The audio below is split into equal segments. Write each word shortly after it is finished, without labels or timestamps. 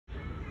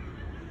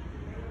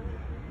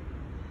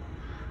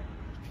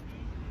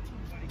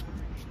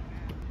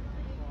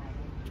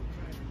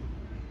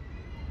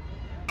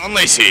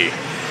Unlacy.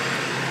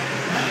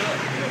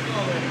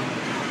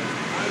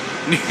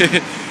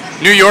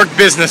 New York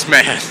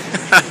businessman.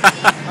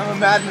 I'm a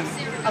madman.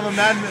 I'm a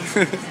madman.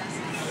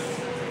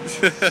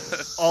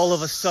 All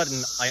of a sudden,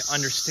 I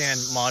understand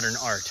modern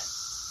art.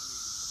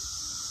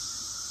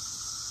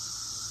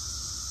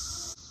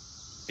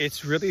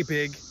 It's really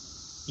big.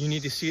 You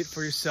need to see it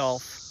for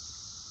yourself.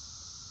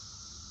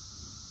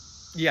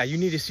 Yeah, you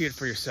need to see it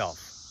for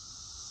yourself.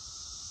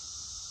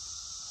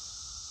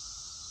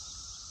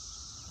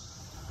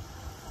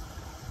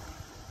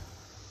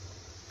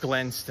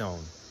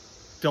 Glenstone.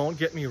 Don't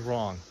get me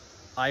wrong.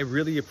 I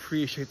really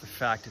appreciate the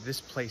fact that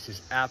this place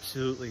is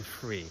absolutely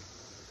free.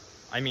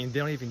 I mean, they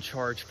don't even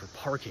charge for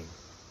parking.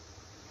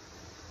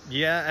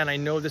 Yeah, and I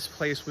know this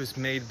place was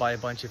made by a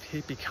bunch of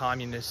hippie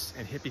communists,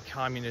 and hippie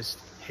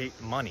communists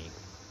hate money.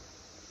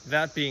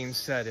 That being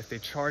said, if they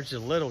charged a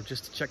little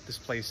just to check this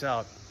place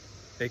out,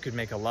 they could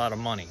make a lot of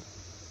money.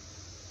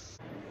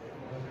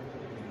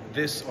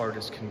 This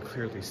artist can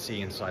clearly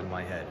see inside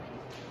my head.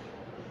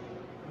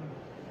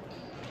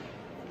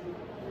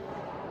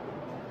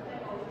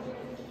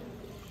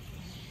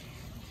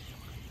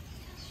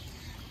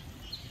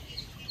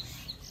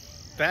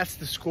 That's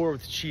the score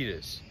with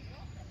cheetahs.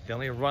 They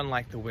only run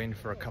like the wind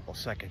for a couple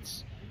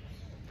seconds.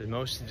 The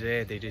most of the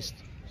day, they just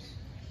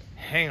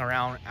hang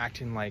around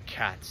acting like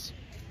cats.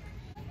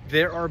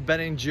 There are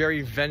Ben &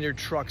 Jerry vendor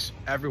trucks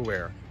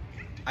everywhere.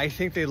 I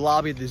think they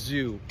lobby the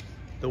zoo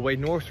the way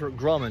Northrop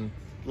Grumman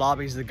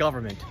lobbies the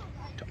government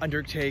to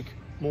undertake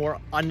more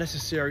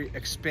unnecessary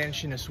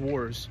expansionist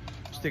wars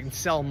so they can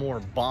sell more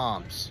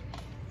bombs.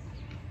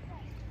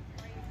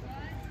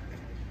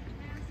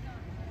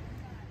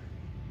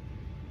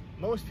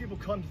 Most people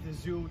come to the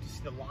zoo to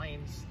see the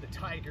lions, the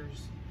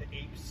tigers, the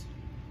apes,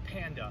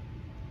 panda.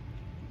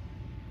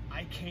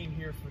 I came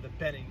here for the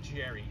Ben &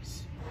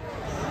 Jerry's.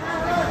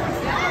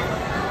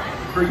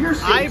 For your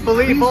safety, I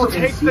believe I'll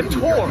take the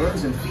tour.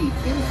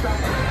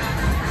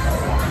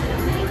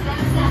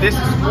 This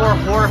is more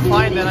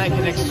horrifying than I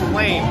can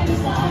explain.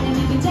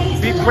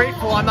 Be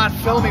grateful I'm not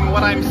filming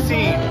what I'm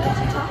seeing.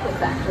 Chocolate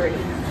factory.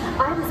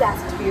 I was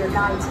asked to be your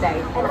guide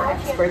today, and our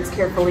experts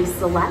carefully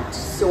select,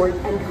 sort,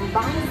 and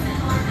combine.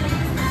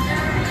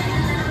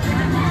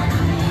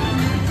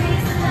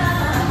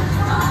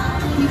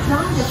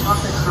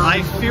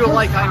 I feel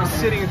like I'm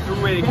sitting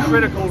through a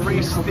critical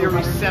race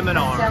theory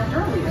seminar.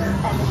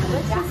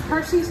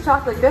 Hershey's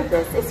chocolate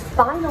goodness is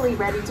finally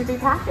ready to be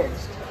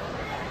packaged.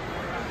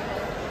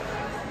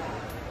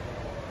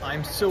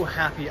 I'm so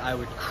happy I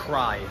would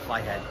cry if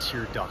I had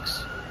tear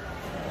ducts.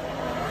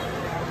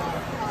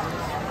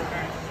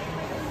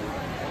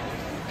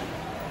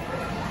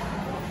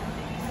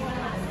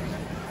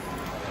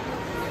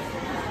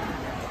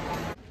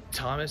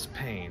 Thomas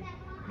Paine,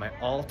 my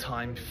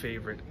all-time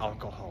favorite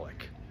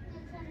alcoholic.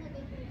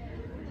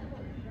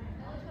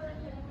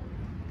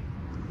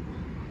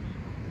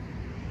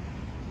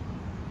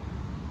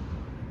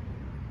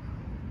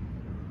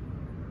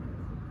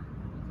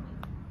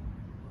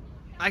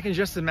 I can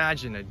just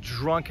imagine a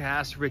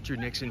drunk-ass Richard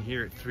Nixon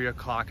here at 3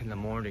 o'clock in the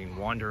morning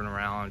wandering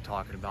around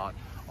talking about,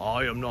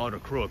 I am not a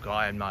crook,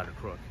 I am not a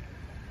crook.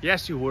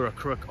 Yes, you were a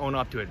crook, own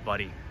up to it,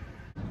 buddy.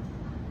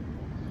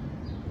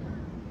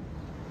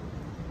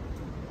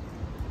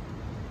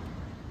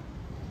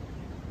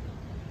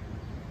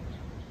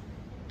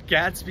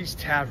 Gatsby's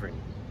Tavern.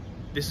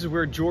 This is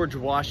where George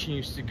Washington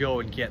used to go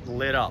and get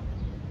lit up.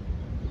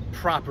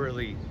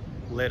 Properly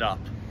lit up.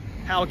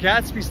 How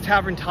Gatsby's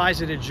Tavern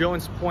ties into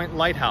Jones Point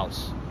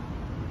Lighthouse.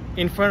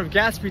 In front of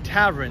Gatsby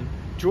Tavern,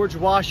 George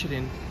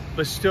Washington,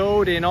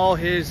 bestowed in all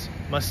his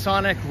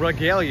Masonic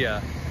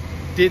regalia,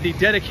 did the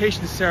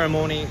dedication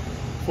ceremony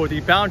for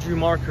the boundary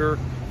marker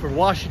for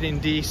Washington,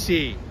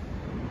 D.C.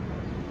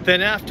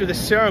 Then after the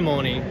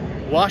ceremony,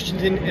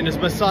 Washington and his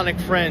Masonic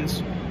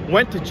friends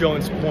went to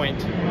Jones Point,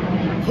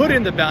 put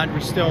in the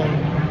boundary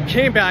stone,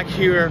 came back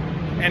here,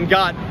 and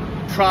got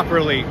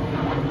properly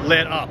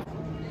lit up.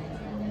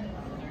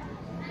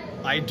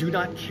 I do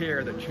not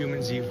care that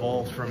humans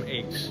evolved from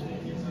apes.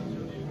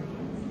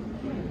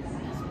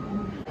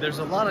 There's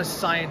a lot of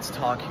science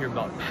talk here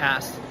about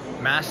past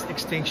mass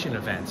extinction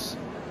events.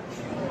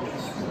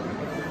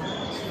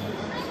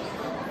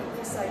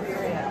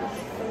 Siberia,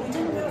 but we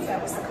didn't know if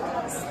that was the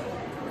cause.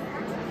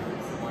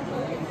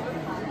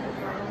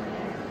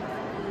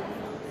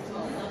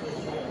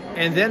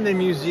 And then the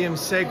museum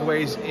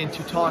segues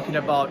into talking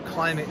about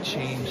climate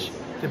change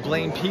to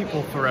blame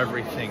people for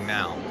everything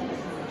now.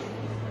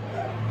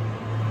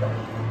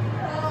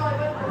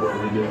 What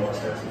are we doing in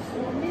West Texas?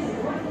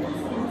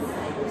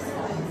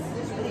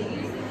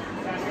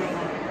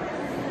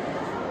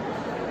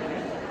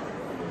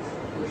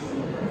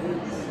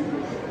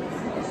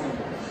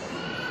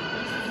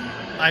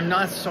 I'm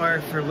not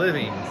sorry for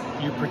living,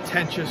 you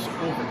pretentious,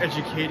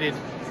 overeducated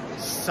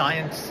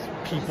science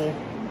people.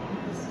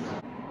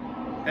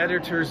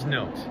 Editor's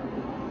note.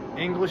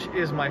 English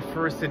is my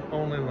first and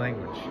only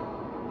language.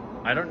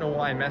 I don't know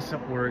why I mess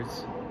up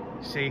words,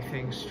 say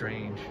things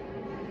strange.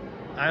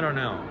 I don't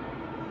know.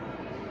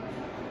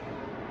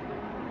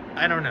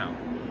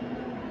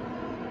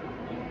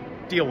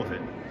 Deal with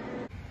it.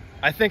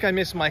 I think I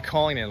missed my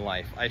calling in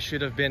life. I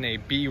should have been a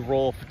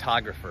B-roll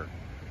photographer.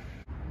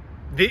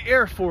 The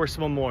Air Force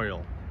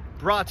Memorial,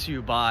 brought to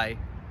you by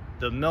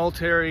the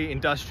Military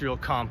Industrial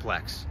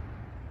Complex.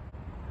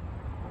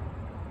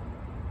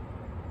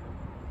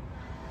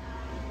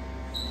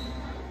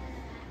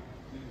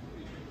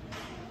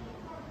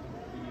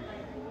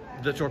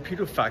 The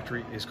Torpedo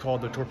Factory is called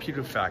the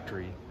Torpedo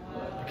Factory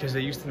because they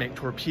used to make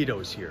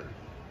torpedoes here.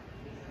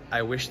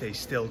 I wish they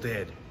still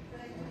did.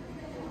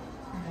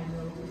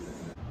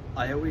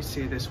 I always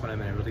say this when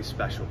I'm in a really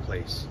special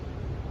place.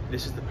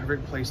 This is the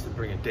perfect place to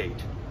bring a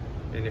date.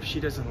 And if she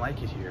doesn't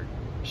like it here,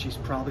 she's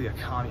probably a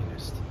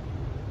communist.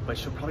 But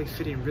she'll probably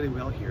fit in really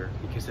well here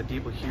because the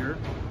people here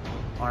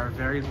are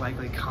very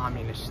likely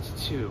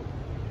communists too.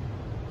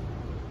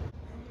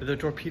 The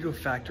Torpedo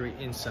Factory,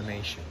 in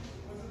summation.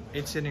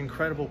 It's an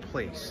incredible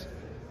place,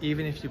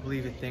 even if you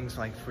believe in things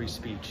like free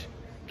speech,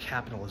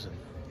 capitalism,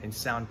 and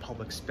sound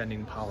public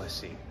spending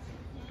policy.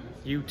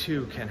 You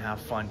too can have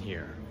fun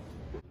here.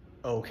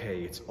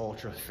 Okay, it's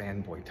ultra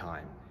fanboy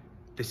time.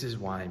 This is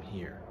why I'm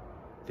here.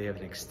 They have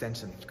an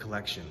extensive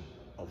collection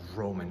of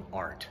Roman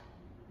art.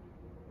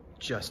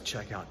 Just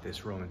check out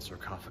this Roman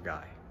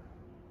sarcophagi.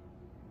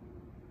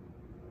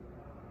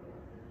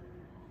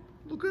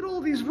 Look at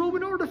all these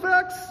Roman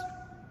artifacts!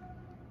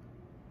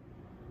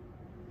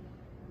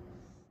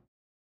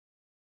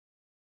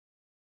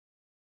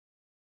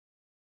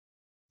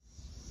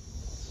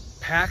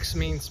 Pax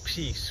means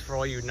peace for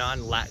all you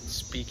non-Latin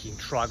speaking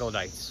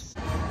troglodytes.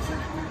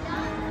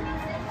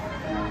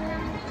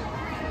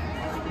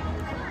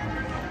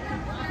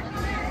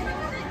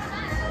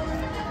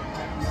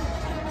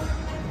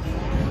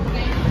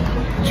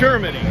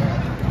 Germany.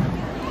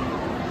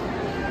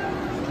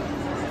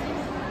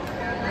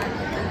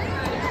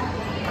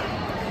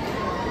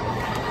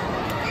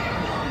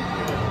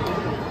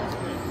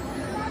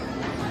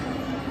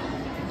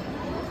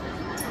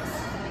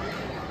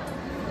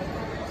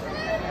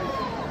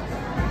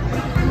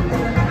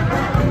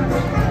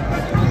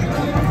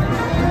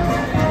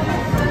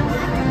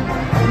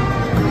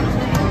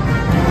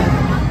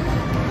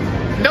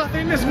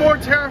 Nothing is more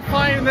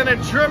terrifying than a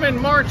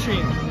German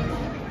marching.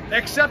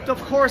 Except, of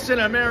course, an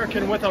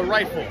American with a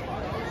rifle.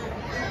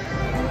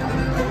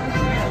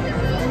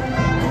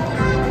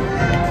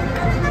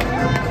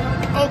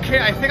 Okay,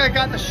 I think I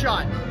got the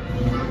shot.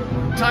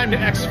 Time to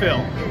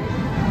exfil.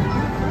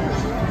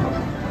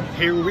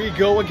 Here we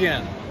go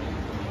again.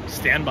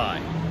 Stand by.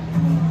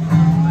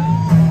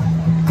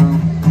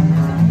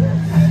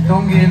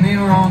 Don't get me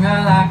wrong,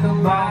 I like a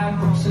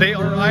Bible. They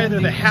are either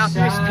the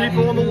happiest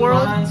people in the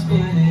world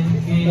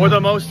or the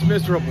most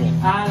miserable.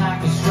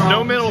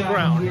 No middle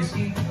ground.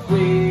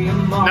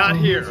 Not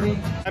here.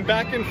 I'm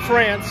back in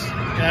France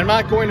and I'm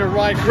not going to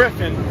ride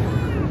Griffin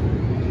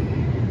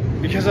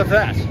because of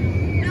that.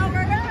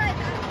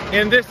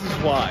 And this is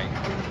why.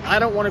 I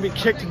don't want to be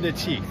kicked in the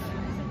teeth.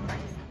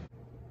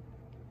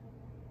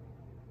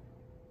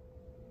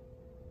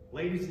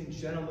 Ladies and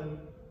gentlemen,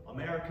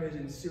 America is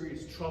in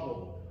serious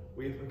trouble.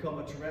 We have become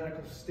a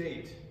tyrannical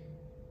state.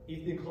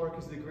 Ethan Clark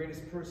is the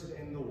greatest person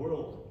in the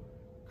world.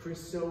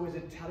 Chris So is a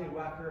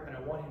tallywhacker and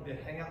I want him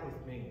to hang out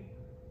with me.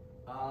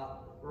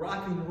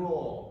 Rock and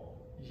roll.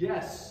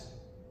 Yes.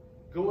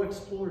 Go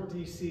explore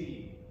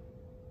DC.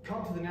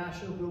 Come to the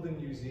National Building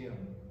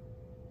Museum.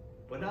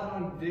 But not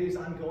on days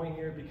I'm going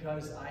here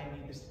because I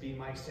need this to be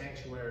my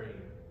sanctuary.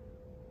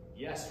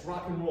 Yes,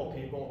 rock and roll,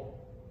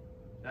 people.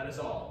 That is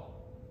all.